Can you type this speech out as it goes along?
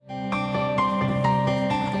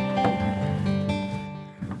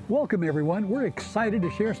Welcome, everyone. We're excited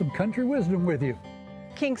to share some country wisdom with you.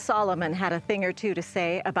 King Solomon had a thing or two to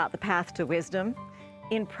say about the path to wisdom.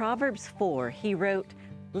 In Proverbs 4, he wrote,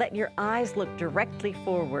 "Let your eyes look directly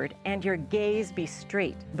forward and your gaze be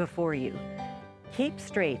straight before you. Keep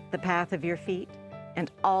straight the path of your feet,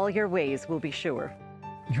 and all your ways will be sure."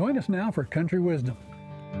 Join us now for Country Wisdom.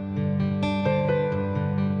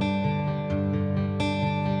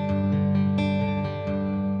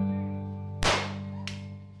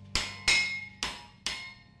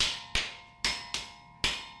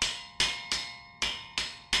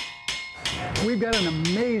 We've got an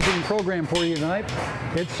amazing program for you tonight.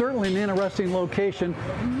 It's certainly an interesting location,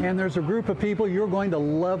 and there's a group of people you're going to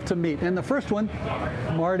love to meet. And the first one,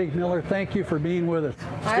 Marty Miller, thank you for being with us.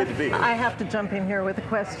 It's good to be here. I have to jump in here with a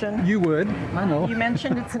question. You would, I know. You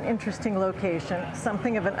mentioned it's an interesting location,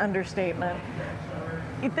 something of an understatement.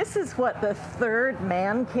 This is what, the third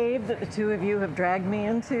man cave that the two of you have dragged me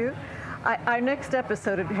into? Our next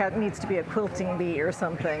episode needs to be a quilting bee or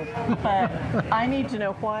something, but I need to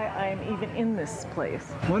know why I'm even in this place.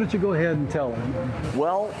 Why don't you go ahead and tell them?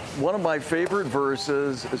 Well, one of my favorite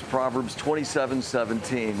verses is Proverbs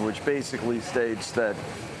 27:17, which basically states that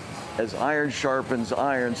as iron sharpens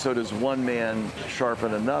iron, so does one man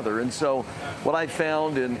sharpen another. And so what I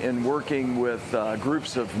found in working with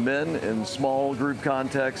groups of men in small group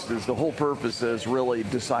context is the whole purpose is really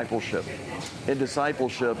discipleship. And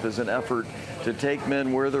discipleship is an effort to take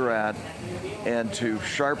men where they're at and to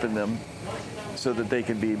sharpen them so that they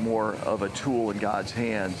can be more of a tool in God's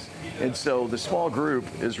hands. And so the small group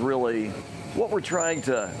is really what we're trying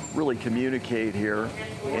to really communicate here,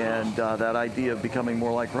 and that idea of becoming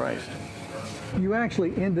more like Christ. You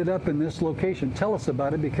actually ended up in this location. Tell us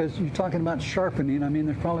about it, because you're talking about sharpening. I mean,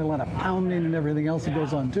 there's probably a lot of pounding and everything else that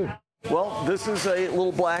goes on too. Well, this is a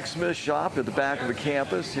little blacksmith shop at the back of a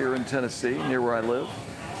campus here in Tennessee, near where I live.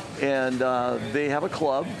 And they have a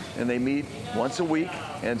club, and they meet once a week.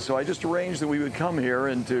 And so I just arranged that we would come here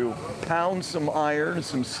and to pound some iron,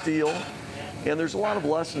 some steel. And there's a lot of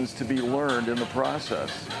lessons to be learned in the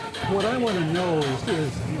process. What I want to know is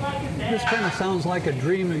this kind of sounds like a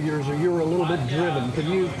dream of yours, or you were a little bit driven. Can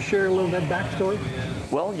you share a little bit backstory?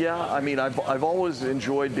 Well, yeah. I mean, I've always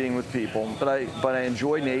enjoyed being with people, but I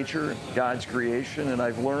enjoy nature, God's creation, and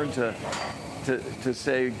I've learned to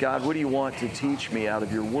say, God, what do you want to teach me out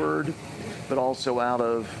of your word, but also out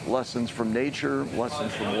of lessons from nature,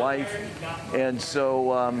 lessons from life. And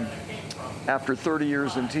so after 30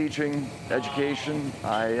 years in teaching, education,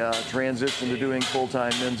 I transitioned to doing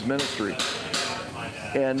full-time men's ministry.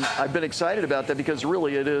 And I've been excited about that because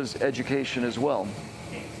really it is education as well.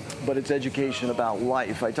 But it's education about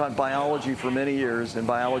life. I taught biology for many years, and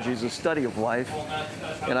biology is a study of life.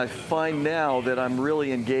 And I find now that I'm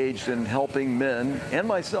really engaged in helping men and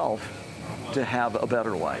myself to have a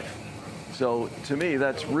better life. So to me,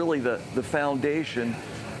 that's really the foundation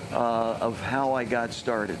of how I got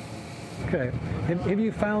started. Okay. Have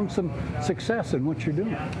you found some success in what you're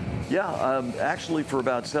doing? Yeah, actually for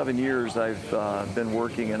about 7 years, I've been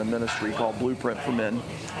working in a ministry called Blueprint for Men.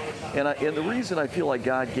 And the reason I feel like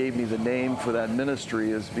God gave me the name for that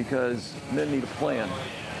ministry is because men need a plan.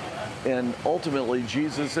 And ultimately,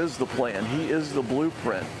 Jesus is the plan. He is the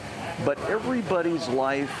blueprint. But everybody's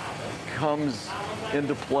life comes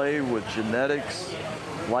into play with genetics,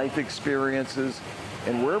 life experiences,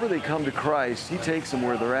 and wherever they come to Christ, he takes them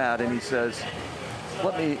where they're at, and he says,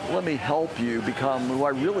 let me help you become who I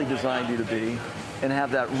really designed you to be and have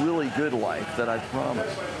that really good life that I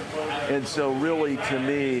promised. And so really, to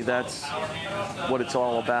me, that's what it's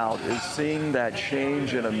all about, is seeing that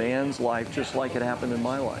change in a man's life just like it happened in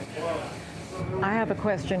my life. I have a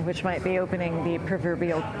question which might be opening the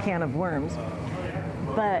proverbial can of worms,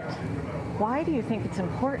 but why do you think it's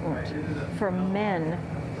important for men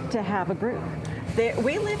to have a group?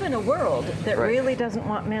 We live in a world that really doesn't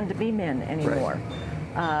want men to be men anymore.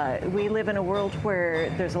 We live in a world where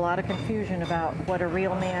there's a lot of confusion about what a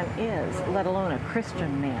real man is, let alone a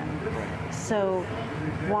Christian man. So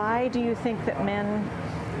why do you think that men,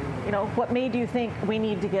 what made you think we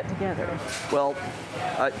need to get together? Well,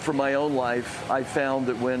 from my own life, I found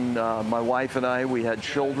that when my wife and we had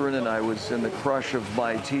children and I was in the crush of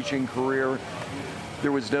my teaching career,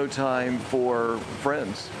 there was no time for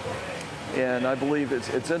friends. And I believe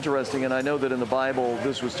it's interesting, and I know that in the Bible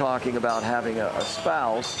this was talking about having a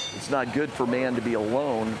spouse. It's not good for man to be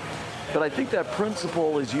alone, but I think that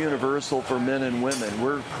principle is universal for men and women.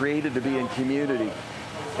 We're created to be in community,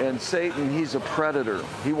 and Satan, he's a predator.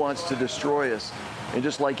 He wants to destroy us, and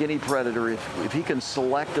just like any predator, if he can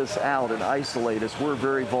select us out and isolate us, we're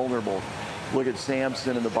very vulnerable. Look at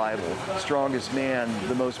Samson in the Bible, strongest man,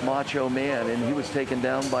 the most macho man, and he was taken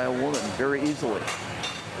down by a woman very easily.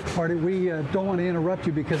 Marty, we don't want to interrupt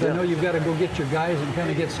you because I know you've got to go get your guys and kind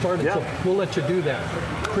of get started, so we'll let you do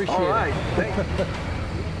that. Appreciate All right. it. Thank you.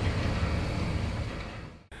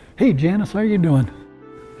 Hey, Janice, how are you doing?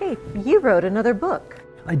 Hey, you wrote another book.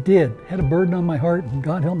 I did. Had a burden on my heart, and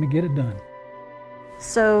God helped me get it done.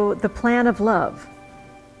 So, The Plan of Love,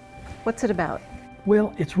 what's it about?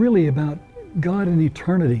 Well, it's really about God in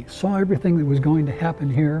eternity. Saw everything that was going to happen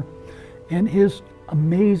here, and His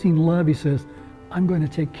amazing love. He says, I'm going to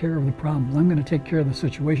take care of the problems. I'm going to take care of the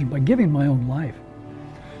situation by giving my own life.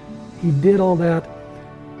 He did all that,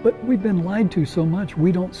 but we've been lied to so much,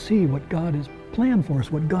 we don't see what God has planned for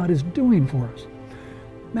us, what God is doing for us.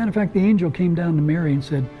 Matter of fact, the angel came down to Mary and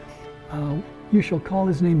said, you shall call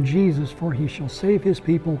his name Jesus, for he shall save his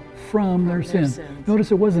people from their sins.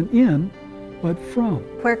 Notice it wasn't in, but from.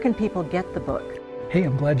 Where can people get the book? Hey,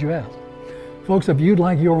 I'm glad you asked. Folks, if you'd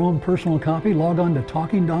like your own personal copy, log on to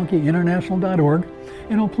talkingdonkeyinternational.org.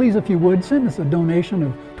 And please, if you would, send us a donation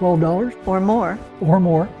of $12. Or more. Or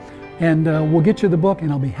more. And we'll get you the book,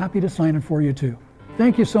 and I'll be happy to sign it for you too.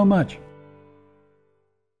 Thank you so much.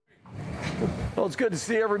 Well, it's good to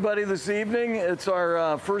see everybody this evening. It's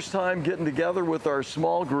our first time getting together with our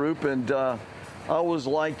small group, and I always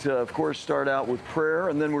like to, of course, start out with prayer,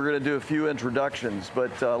 and then we're going to do a few introductions.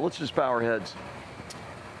 But let's just bow our heads.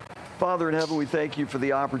 Father in heaven, we thank you for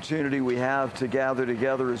the opportunity we have to gather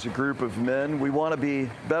together as a group of men. We want to be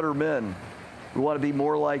better men. We want to be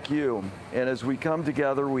more like you. And as we come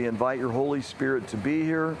together, we invite your Holy Spirit to be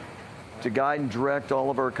here, to guide and direct all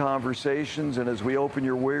of our conversations. And as we open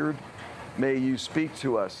your word, may you speak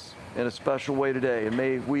to us in a special way today. And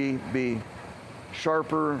may we be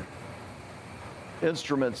sharper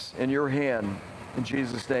instruments in your hand. In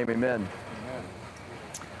Jesus' name, amen.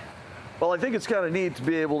 Well, I think it's kind of neat to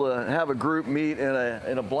be able to have a group meet in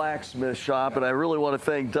a blacksmith shop, and I really want to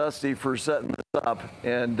thank Dusty for setting this up.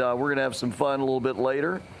 And we're going to have some fun a little bit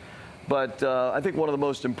later. But I think one of the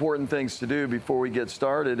most important things to do before we get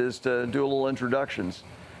started is to do a little introductions.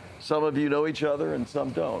 Some of you know each other and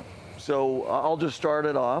some don't. So I'll just start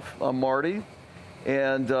it off. I'm Marty,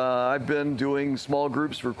 and I've been doing small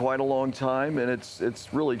groups for quite a long time, and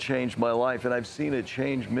it's really changed my life, and I've seen it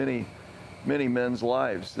change many men's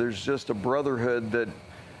lives. There's just a brotherhood that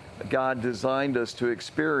God designed us to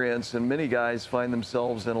experience, and many guys find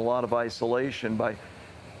themselves in a lot of isolation. By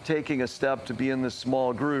taking a step to be in this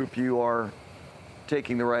small group, you are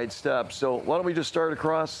taking the right step. So why don't we just start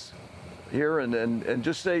across here and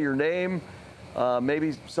just say your name,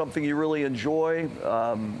 maybe something you really enjoy,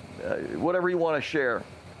 whatever you want to share.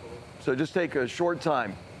 So just take a short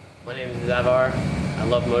time. My name is Zavar. I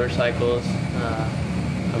love motorcycles.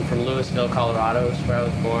 I'm from Louisville, Colorado. That's where I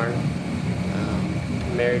was born.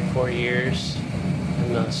 Married 4 years.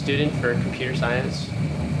 I'm a student for computer science,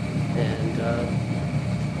 and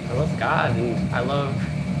I love God, and I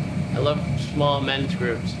love small men's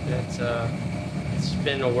groups. It's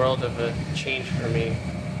been a world of a change for me.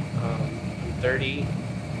 I'm 30,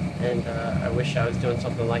 and I wish I was doing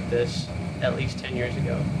something like this at least 10 years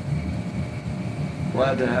ago.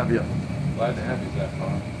 Glad to have you. Glad to have you, Zach.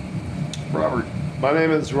 Robert. My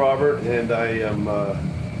name is Robert, and I am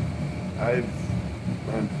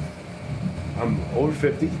I'm over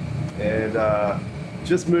 50, and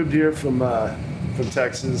just moved here from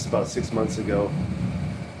Texas about 6 months ago.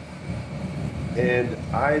 And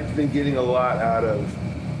I've been getting a lot out of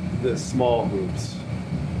the small groups.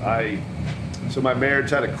 So my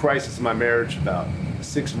marriage had a crisis in my marriage about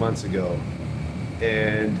 6 months ago,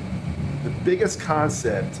 and the biggest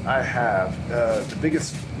concept I have, the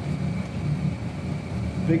biggest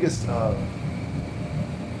I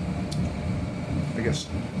guess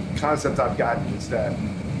concept I've gotten is that.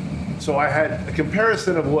 So I had a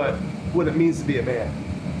comparison of what it means to be a man.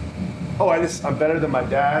 Oh, I'm better than my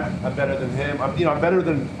dad. I'm better than him. I'm better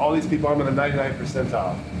than all these people. I'm in the 99th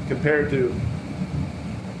percentile compared to,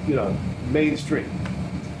 mainstream.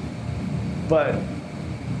 But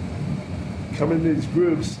coming into these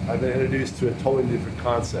groups, I've been introduced to a totally different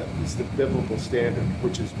concept. It's the biblical standard,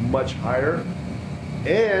 which is much higher.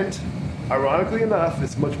 And ironically enough,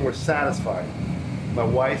 it's much more satisfying. My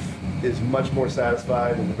wife is much more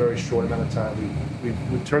satisfied in a very short amount of time.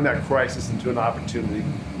 We turned that crisis into an opportunity,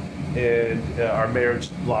 and our marriage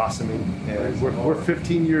blossoming. And we're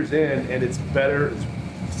 15 years in, and it's better,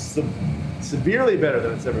 it's severely better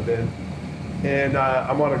than it's ever been. And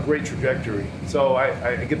I'm on a great trajectory. So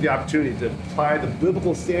I get the opportunity to apply the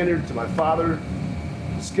biblical standard to my father's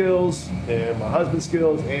skills and my husband's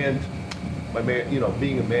skills and my man,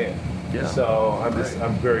 being a man. Yeah. So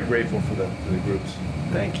I'm very grateful for the groups.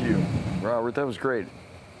 Thank you, Robert. That was great.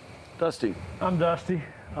 Dusty. I'm Dusty.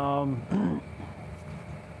 I've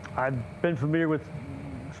been familiar with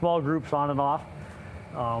small groups on and off.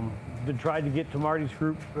 Been trying to get to Marty's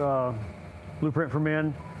group, Blueprint for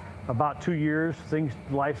Men, about 2 years.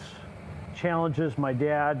 Life's challenges, my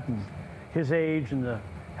dad and his age and the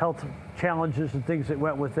health challenges and things that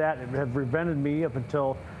went with that have prevented me up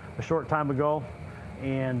until a short time ago.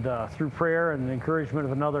 And through prayer and the encouragement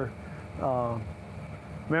of another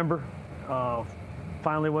member,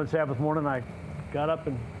 finally one Sabbath morning I got up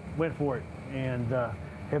and went for it, and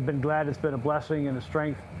have been glad. It's been a blessing and a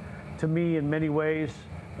strength to me in many ways,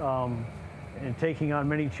 and taking on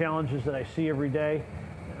many challenges that I see every day.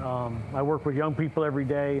 I work with young people every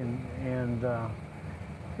day, and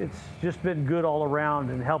it's just been good all around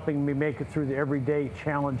and helping me make it through the everyday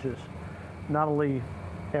challenges, not only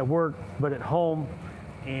at work, but at home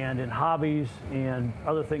and in hobbies and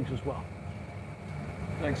other things as well.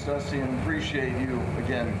 Thanks, Dusty, and appreciate you,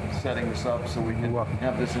 again, setting this up so we can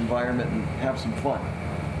have this environment and have some fun.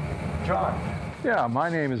 John. Yeah, my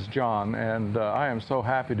name is John, and I am so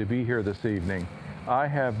happy to be here this evening. I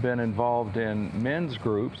have been involved in men's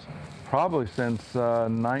groups probably since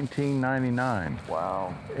 1999.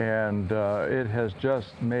 Wow. And it has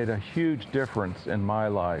just made a huge difference in my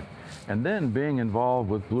life. And then being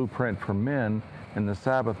involved with Blueprint for Men in the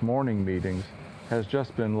Sabbath morning meetings has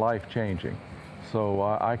just been life-changing. So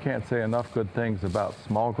I can't say enough good things about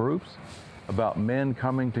small groups, about men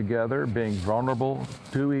coming together, being vulnerable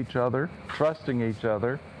to each other, trusting each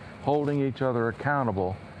other, holding each other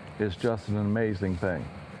accountable is just an amazing thing.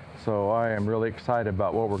 So I am really excited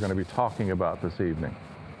about what we're going to be talking about this evening.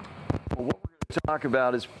 Well, what we're going to talk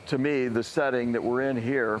about is, to me, the setting that we're in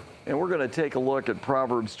here, and we're going to take a look at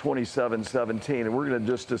Proverbs 27:17, and we're going to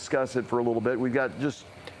just discuss it for a little bit. We've got just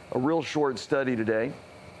a real short study today.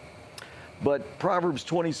 But Proverbs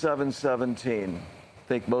 27:17, I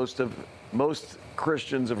think most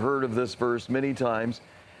Christians have heard of this verse many times,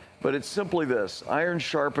 but it's simply this: iron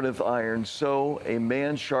sharpeneth iron, so a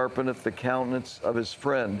man sharpeneth the countenance of his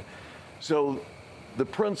friend. So the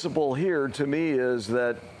principle here to me is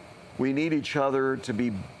that we need each other to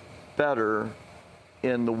be better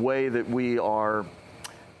in the way that we are.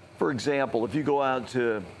 For example, if you go out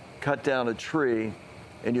to cut down a tree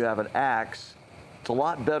and you have an axe, it's a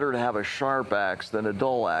lot better to have a sharp axe than a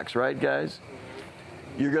dull axe, right, guys?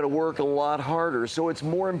 You're going to work a lot harder. So it's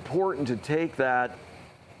more important to take that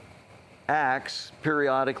axe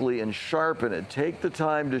periodically and sharpen it. Take the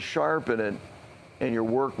time to sharpen it, and your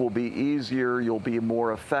work will be easier. You'll be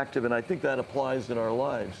more effective, and I think that applies in our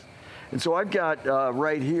lives. And so I've got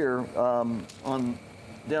right here down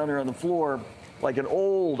here on the floor, like an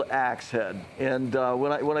old axe head. And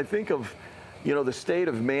when I think of the state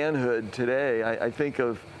of manhood today, I think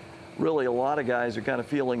of really a lot of guys are kind of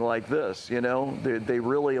feeling like this, They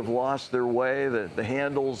really have lost their way. The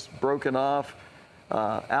handle's broken off.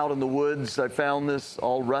 Out in the woods, I found this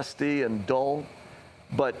all rusty and dull.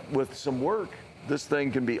 But with some work, this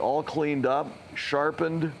thing can be all cleaned up,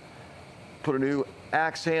 sharpened, put a new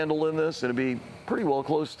axe handle in this, and it'd be pretty well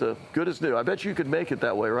close to good as new. I bet you could make it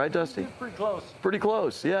that way, right, Dusty? Pretty close. Pretty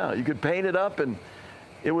close, yeah. You could paint it up and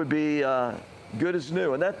it would be good as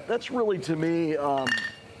new. And that's really, to me,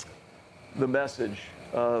 the message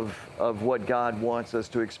of what God wants us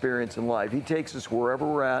to experience in life. He takes us wherever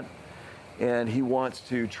we're at, and he wants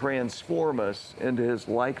to transform us into his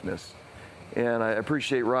likeness. And I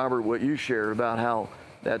appreciate, Robert, what you shared about how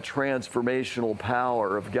that transformational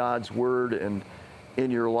power of God's word and in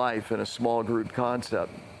your life in a small group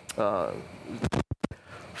concept.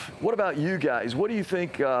 What about you guys? What do you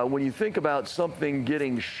think when you think about something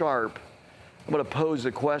getting sharp? I'm going to pose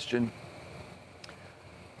a question.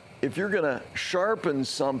 If you're going to sharpen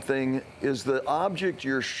something, is the object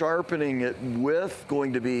you're sharpening it with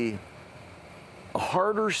going to be a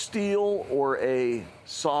harder steel or a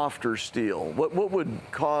softer steel? What would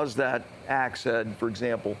cause that axe head, for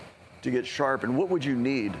example, to get sharpened? What would you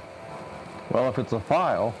need? Well, if it's a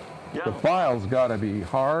file, the file's got to be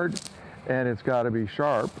hard, and it's got to be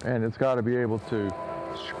sharp, and it's got to be able to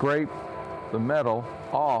scrape the metal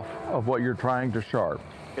off of what you're trying to sharp.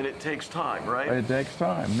 And it takes time, right? It takes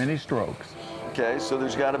time, many strokes. Okay, so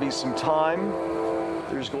there's got to be some time.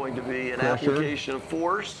 There's going to be an pressure, application of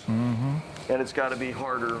force, and it's got to be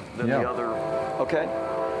harder than the other. Okay,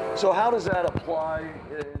 so how does that apply?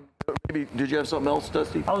 Maybe, did you have something else,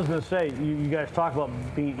 Dusty? I was going to say, you guys talk about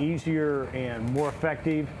being easier and more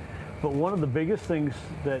effective, but one of the biggest things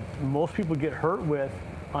that most people get hurt with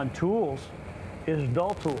on tools is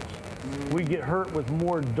dull tools. We get hurt with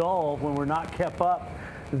more dull when we're not kept up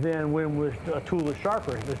than when a tool is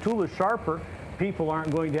sharper. If the tool is sharper, people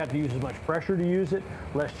aren't going to have to use as much pressure to use it,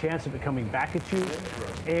 less chance of it coming back at you,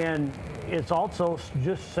 and it's also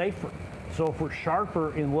just safer. So if we're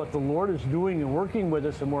sharper in what the Lord is doing and working with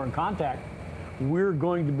us and we're in contact, we're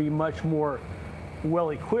going to be much more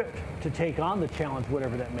well-equipped to take on the challenge,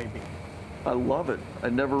 whatever that may be. I love it. I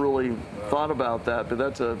never really thought about that, but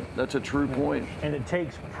that's a true point. And it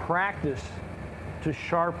takes practice to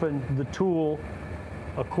sharpen the tool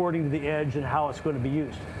according to the edge and how it's going to be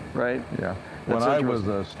used. Right? Yeah. When I was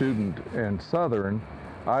a student in Southern,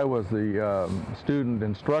 I was the student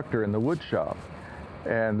instructor in the wood shop.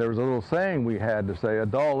 And there was a little saying we had to say, a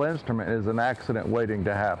dull instrument is an accident waiting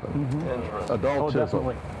to happen. A dull chisel.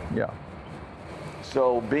 Definitely. Yeah.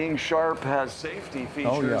 So being sharp has safety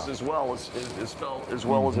features as well as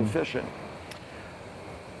efficient.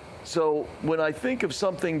 So when I think of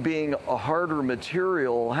something being a harder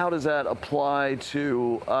material, how does that apply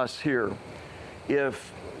to us here?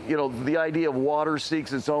 If, the idea of water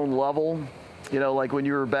seeks its own level, like when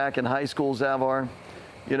you were back in high school, Zavar,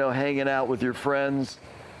 hanging out with your friends,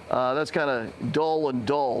 that's kind of dull and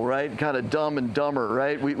dull, right? Kind of dumb and dumber,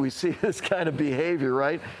 right? We see this kind of behavior,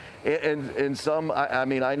 right? And some,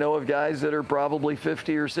 I know of guys that are probably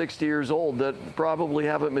 50 or 60 years old that probably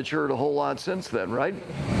haven't matured a whole lot since then, right?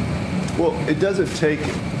 Well, it doesn't take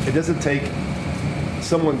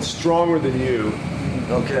someone stronger than you,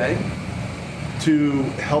 okay, to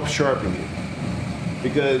help sharpen you.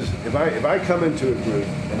 Because if I come into a group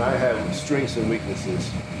and I have strengths and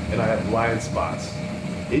weaknesses and I have blind spots,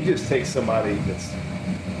 it just takes somebody that's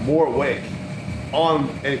more awake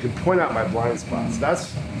and can point out my blind spots.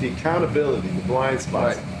 That's the accountability, the blind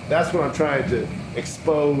spots. Right. That's what I'm trying to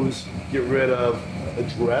expose, get rid of,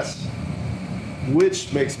 address,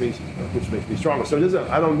 which makes me stronger. So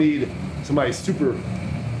I don't need somebody super.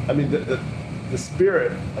 The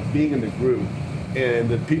spirit of being in the group and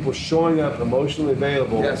the people showing up emotionally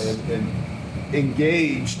available and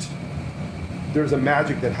engaged. There's a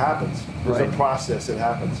magic that happens. There's a process that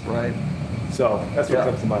happens. Right. So that's what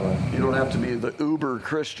comes to my mind. You don't have to be the uber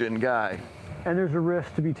Christian guy. And there's a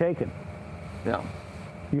risk to be taken. Yeah.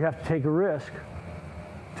 You have to take a risk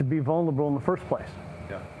to be vulnerable in the first place.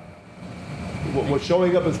 Yeah. What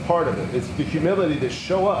showing up is part of it. It's the humility to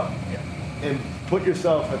show up and put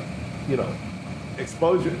yourself,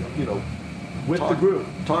 expose with the group.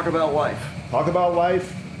 Talk about life. Talk about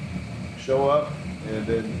life. Show up, and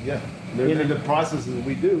then and the processes that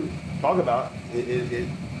we do talk about it.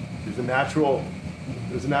 There's a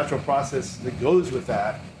natural process that goes with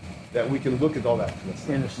that we can look at all that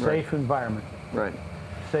in a safe environment. Right.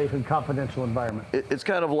 Safe and confidential environment. It's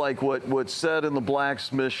kind of like what's said in the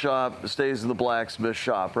blacksmith shop stays in the blacksmith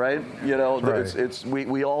shop, right? Right.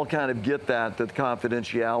 We all kind of get that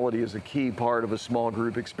confidentiality is a key part of a small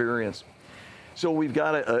group experience. So we've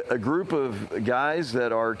got a group of guys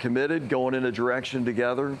that are committed, going in a direction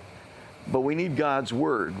together. But we need God's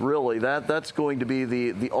word, really. That's going to be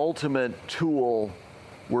the ultimate tool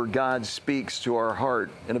where God speaks to our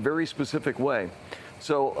heart in a very specific way.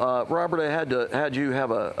 So, Robert, I had you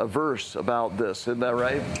have a verse about this, isn't that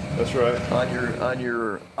right? That's right. On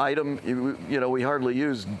your item, we hardly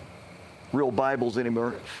use real Bibles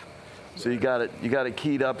anymore. So you got it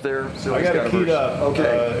keyed up there. So I got it keyed up.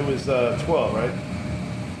 Okay. It was 12, right?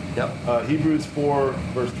 Yep. Hebrews 4,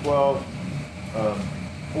 verse 12.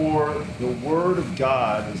 For the word of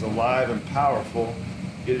God is alive and powerful.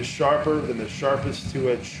 It is sharper than the sharpest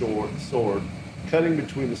two-edged sword, cutting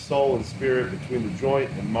between the soul and spirit, between the joint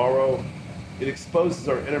and marrow. It exposes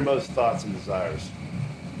our innermost thoughts and desires.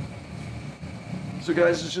 So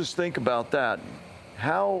guys, let's just think about that.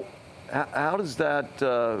 How does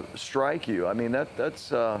that strike you? I mean,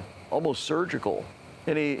 that's almost surgical.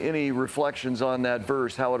 Any reflections on that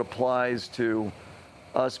verse, how it applies to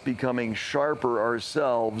us becoming sharper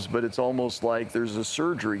ourselves, but it's almost like there's a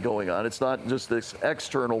surgery going on. It's not just this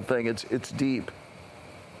external thing, it's deep.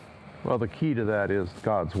 Well, the key to that is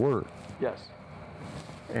God's word. Yes.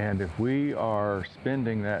 And if we are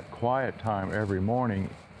spending that quiet time every morning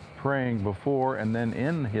praying before and then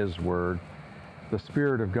in his word, the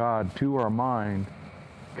Spirit of God to our mind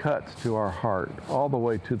cuts to our heart all the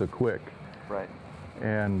way to the quick. Right.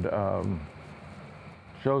 And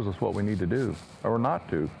shows us what we need to do or not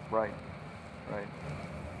do. Right.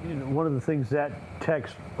 One of the things that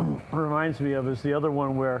text reminds me of is the other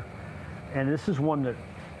one where, and this is one that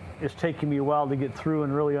is taking me a while to get through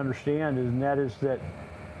and really understand, and that is that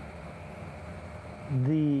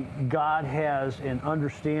God has and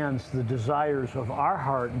understands the desires of our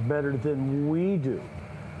heart better than we do.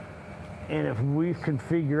 And if we can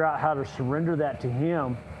figure out how to surrender that to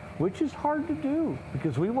him which is hard to do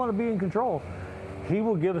because we want to be in control. He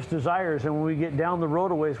will give us desires, and when we get down the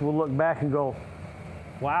road a ways, we'll look back and go,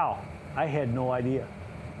 wow, I had no idea.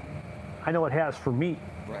 I know it has for me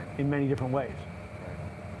in many different ways.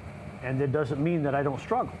 And it doesn't mean that I don't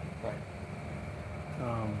struggle.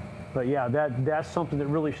 But yeah, that's something that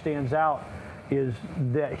really stands out, is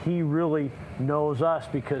that he really knows us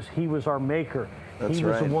because he was our maker. He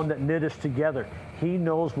was the one that knit us together. He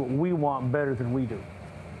knows what we want better than we do.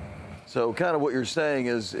 So kind of what you're saying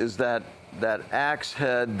is that axe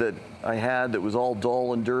head that I had that was all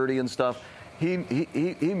dull and dirty and stuff, he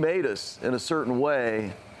made us in a certain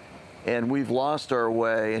way, and we've lost our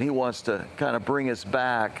way, and he wants to kind of bring us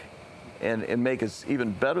back and make us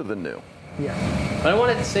even better than new. Yeah. But I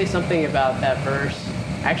wanted to say something about that verse,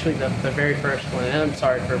 actually the very first one, and I'm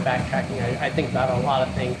sorry for backtracking. I think about a lot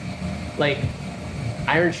of things. Like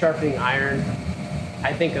iron sharpening iron,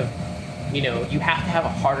 I think of, you have to have a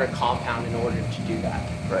harder compound in order to do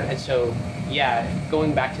that. Right. And so, yeah,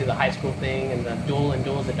 going back to the high school thing and the duel and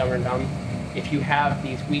duels at Dumb and Dumb, if you have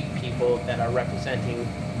these weak people that are representing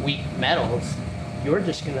weak metals, you're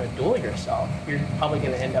just going to duel yourself. You're probably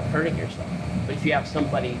going to end up hurting yourself. But if you have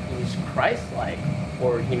somebody who's Christ-like,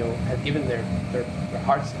 or has given their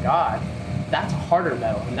hearts to God, that's a harder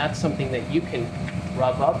metal, and that's something that you can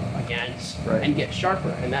rub up against and get sharper.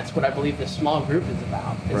 And that's what I believe this small group is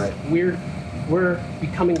about. We're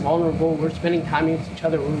becoming vulnerable. We're spending time with each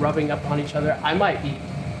other. We're rubbing up on each other. I might be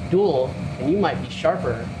dual, and you might be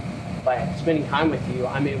sharper. By spending time with you,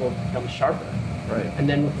 I'm able to become sharper. Right. And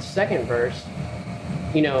then with the second verse,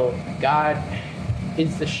 God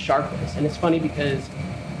is the sharpest. And it's funny because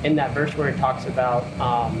in that verse where it talks about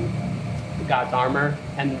God's armor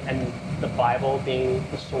and the Bible being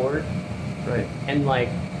the sword, and like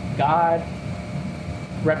God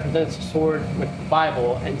represents the sword with the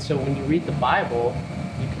Bible, and so when you read the Bible,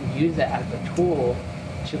 you can use it as a tool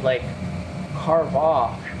to like carve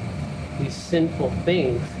off these sinful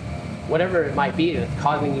things, whatever it might be that's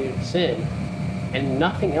causing you to sin, and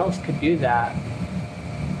nothing else could do that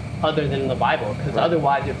other than the Bible, because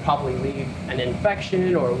otherwise it'd probably leave an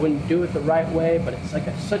infection or wouldn't do it the right way. But it's like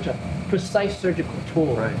such a precise surgical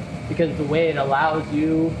tool, because the way it allows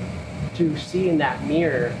you to see in that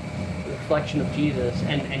mirror the reflection of Jesus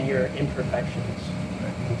and your imperfections.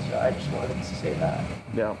 And so I just wanted to say that.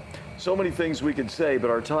 Yeah, so many things we could say,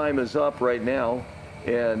 but our time is up right now,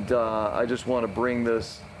 and I just want to bring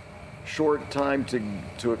this short time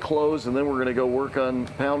to a close, and then we're going to go work on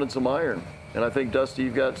pounding some iron. And I think, Dusty,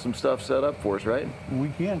 you've got some stuff set up for us, right? We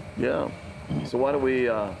can. Yeah. So why don't we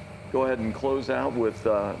go ahead and close out with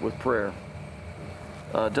prayer.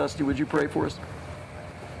 Dusty, would you pray for us?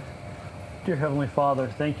 Dear Heavenly Father,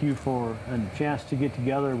 thank you for a chance to get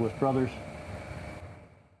together with brothers.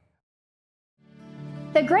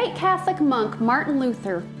 The great Catholic monk Martin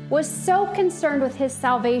Luther was so concerned with his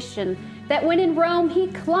salvation that when in Rome he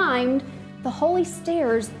climbed the holy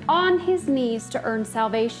stairs on his knees to earn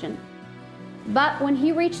salvation. But when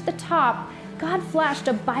he reached the top, God flashed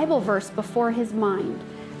a Bible verse before his mind: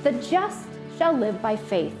 "The just shall live by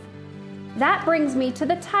faith." That brings me to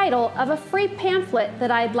the title of a free pamphlet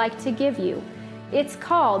that I'd like to give you. It's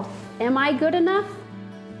called, "Am I Good Enough?"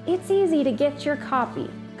 It's easy to get your copy.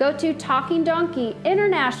 Go to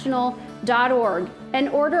talkingdonkeyinternational.org and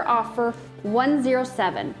order offer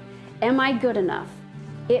 107. Am I Good Enough?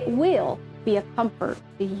 It will be a comfort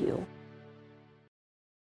to you.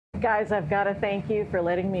 Guys, I've got to thank you for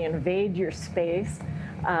letting me invade your space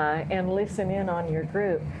and listen in on your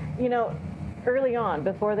group. Early on,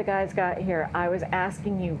 before the guys got here, I was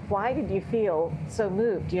asking you, why did you feel so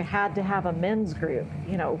moved? You had to have a men's group.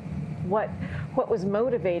 What was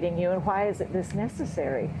motivating you, and why is it this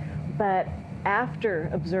necessary? But after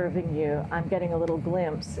observing you, I'm getting a little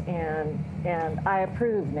glimpse, and I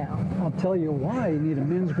approve now. I'll tell you why you need a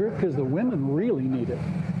men's group, because the women really need it.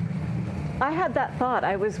 I had that thought.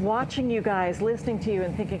 I was watching you guys, listening to you,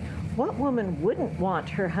 and thinking, what woman wouldn't want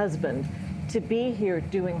her husband to be here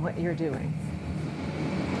doing what you're doing?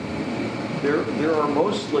 There are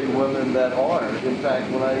mostly women that are. In fact,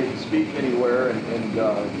 when I speak anywhere and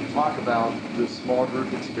talk about this small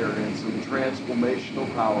group experience and the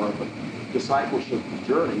transformational power of a discipleship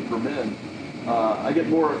journey for men, I get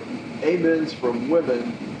more amens from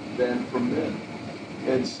women than from men.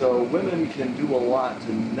 And so women can do a lot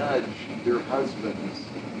to nudge their husbands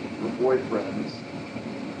or boyfriends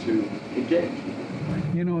to engage.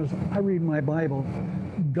 As I read my Bible,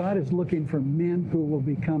 God is looking for men who will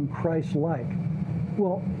become Christ-like.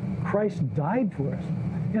 Well, Christ died for us.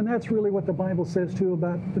 And that's really what the Bible says, too,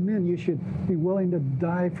 about the men. You should be willing to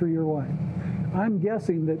die for your wife. I'm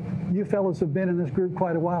guessing that you fellows have been in this group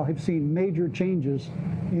quite a while, have seen major changes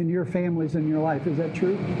in your families and your life. Is that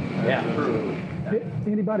true? Yeah.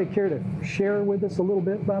 Anybody care to share with us a little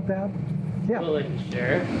bit about that? Yeah. I'd like to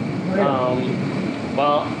share.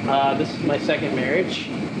 This is my second marriage,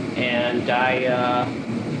 and I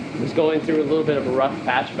was going through a little bit of a rough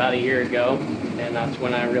patch about a year ago, and that's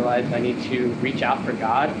when I realized I need to reach out for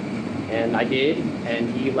God, and I did, and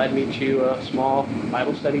He led me to a small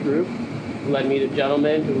Bible study group, who led me to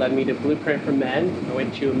gentlemen, who led me to Blueprint for Men. I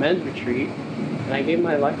went to a men's retreat, and I gave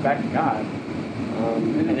my life back to God.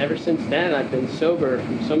 And ever since then, I've been sober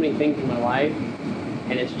from so many things in my life,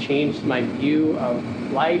 and it's changed my view of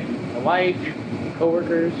life, my wife,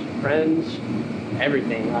 coworkers, friends,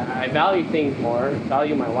 everything. I value things more,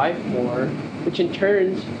 value my wife more, which in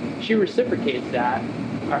turn, she reciprocates that.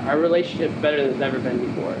 Our relationship's better than it's ever been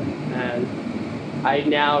before. And I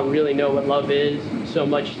now really know what love is, so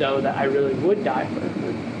much so that I really would die for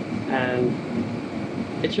her. And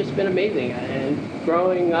it's just been amazing. And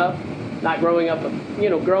growing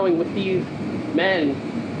with these men,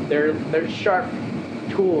 they're sharp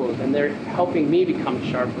tools, and they're helping me become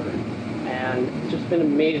sharper. And it's just been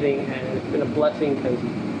amazing, and it's been a blessing because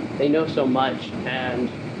they know so much. And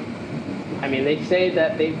I mean, they say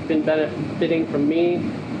that they've been benefiting from me.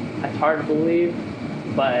 That's hard to believe,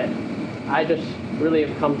 but I just really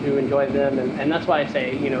have come to enjoy them. And that's why I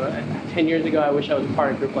say, 10 years ago, I wish I was a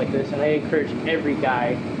part of a group like this. And I encourage every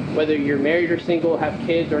guy, whether you're married or single, have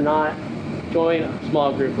kids or not, join a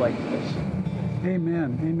small group like this.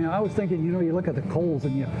 Amen. Amen. I was thinking, you look at the coals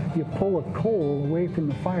and you pull a coal away from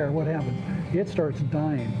the fire, what happens? It starts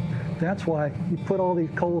dying. That's why you put all these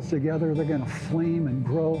coals together, they're going to flame and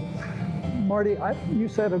grow. Marty, you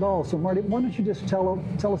said it all. So Marty, why don't you just tell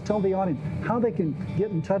the audience how they can get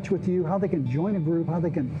in touch with you, how they can join a group, how they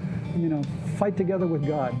can, fight together with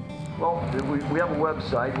God. Well, we have a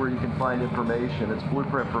website where you can find information. It's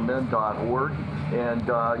blueprintformen.org,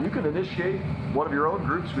 and you can initiate one of your own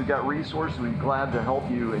groups. We've got resources. We'd be glad to help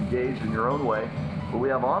you engage in your own way. But we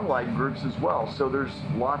have online groups as well, so there's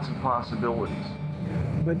lots of possibilities.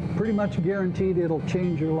 But pretty much guaranteed it'll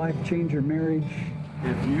change your life, change your marriage.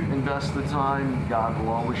 If you invest the time, God will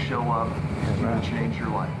always show up and He will change your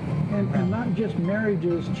life. And not just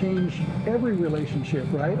marriages, change every relationship,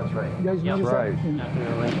 right? That's right. You guys notice right. that?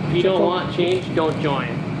 Definitely. If you don't want change, don't join.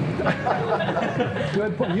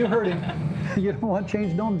 Good point. You heard him. You don't want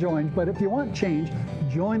change, don't join. But if you want change,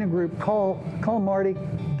 join a group. Call Marty.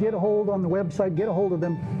 Get a hold on the website. Get a hold of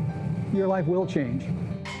them. Your life will change.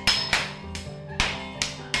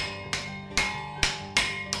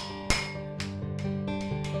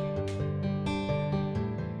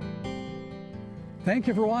 Thank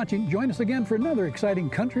you for watching. Join us again for another exciting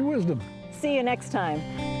Country Wisdom. See you next time.